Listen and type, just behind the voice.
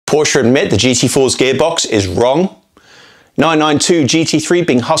Porsche admit the GT4's gearbox is wrong. 992 GT3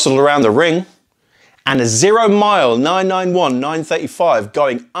 being hustled around the ring. And a 0 mile 991 935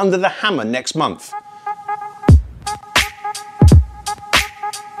 going under the hammer next month.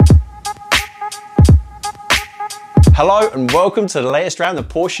 Hello and welcome to the latest round of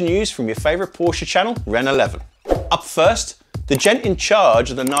Porsche news from your favourite Porsche channel, RennEleven. Up first, the gent in charge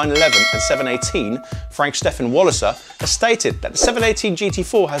of the 911 and 718, Frank-Stefan Walliser, has stated that the 718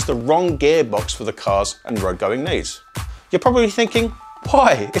 GT4 has the wrong gearbox for the cars and road-going needs. You're probably thinking,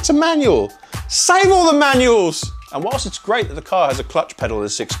 why? It's a manual. Save all the manuals! And whilst it's great that the car has a clutch pedal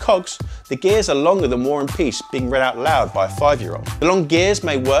and 6 cogs, the gears are longer than War and Peace being read out loud by a 5-year-old. The long gears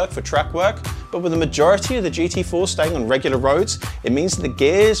may work for track work, but with the majority of the GT4 staying on regular roads, it means that the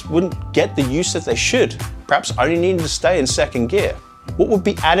gears wouldn't get the use that they should, perhaps only needing to stay in second gear. What would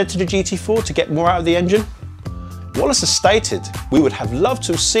be added to the GT4 to get more out of the engine? Wallace has stated, we would have loved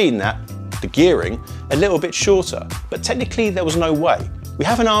to have seen that, the gearing, a little bit shorter, but technically there was no way. We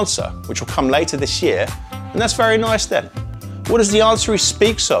have an answer, which will come later this year, and that's very nice then. What is the answer he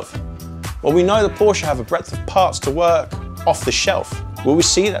speaks of? Well, we know that Porsche have a breadth of parts to work off the shelf. Will we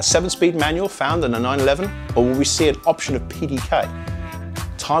see that 7-speed manual found in a 911, or will we see an option of PDK?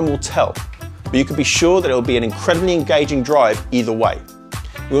 Time will tell, but you can be sure that it will be an incredibly engaging drive either way.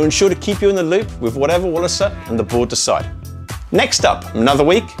 We will ensure to keep you in the loop with whatever Walliser and the board decide. Next up, another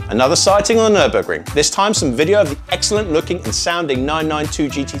week, another sighting on the Nürburgring. This time some video of the excellent looking and sounding 992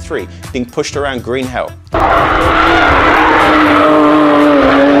 GT3 being pushed around green hell.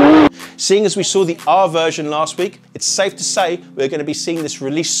 Seeing as we saw the R version last week, it's safe to say we're going to be seeing this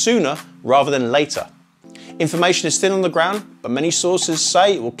released sooner rather than later. Information is thin on the ground, but many sources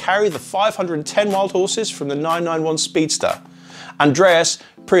say it will carry the 510 wild horses from the 991 Speedster. Andreas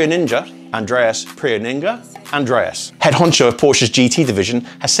Prioninga, head honcho of Porsche's GT division,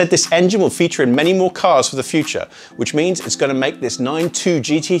 has said this engine will feature in many more cars for the future, which means it's going to make this 92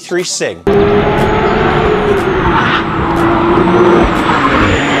 GT3 sing.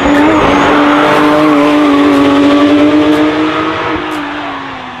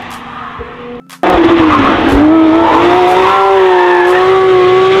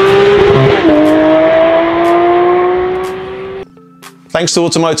 Thanks to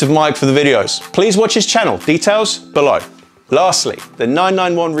Automotive Mike for the videos. Please watch his channel, details below. Lastly, the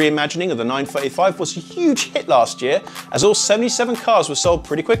 991 reimagining of the 935 was a huge hit last year, as all 77 cars were sold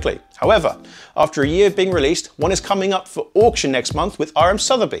pretty quickly. However, after a year of being released, one is coming up for auction next month with RM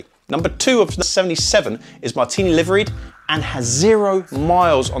Sotheby. Number 2 of the 77 is Martini liveried and has 0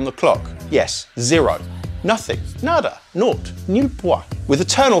 miles on the clock. Yes, 0. Nothing, nada, naught, nul point. With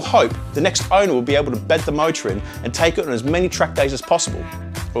eternal hope, the next owner will be able to bed the motor in and take it on as many track days as possible.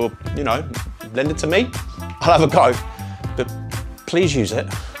 Or, you know, lend it to me, I'll have a go. But please use it.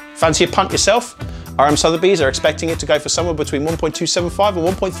 Fancy a punt yourself? RM Sotheby's are expecting it to go for somewhere between 1.275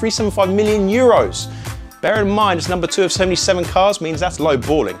 and 1.375 million euros. Bear in mind, it's number 2 of 77 cars means that's low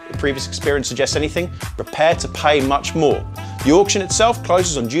balling. If previous experience suggests anything, prepare to pay much more. The auction itself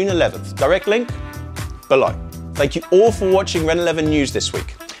closes on June 11th. Direct link below. Thank you all for watching RennEleven News this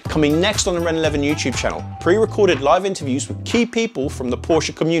week. Coming next on the RennEleven YouTube channel, pre-recorded live interviews with key people from the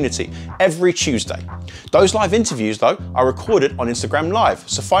Porsche community every Tuesday. Those live interviews though are recorded on Instagram Live,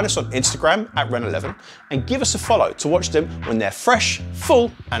 so find us on Instagram at RennEleven and give us a follow to watch them when they're fresh, full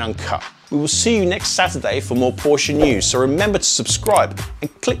and uncut. We will see you next Saturday for more Porsche news, so remember to subscribe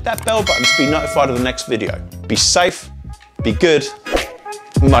and click that bell button to be notified of the next video. Be safe, be good,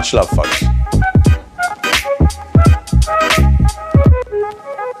 much love folks.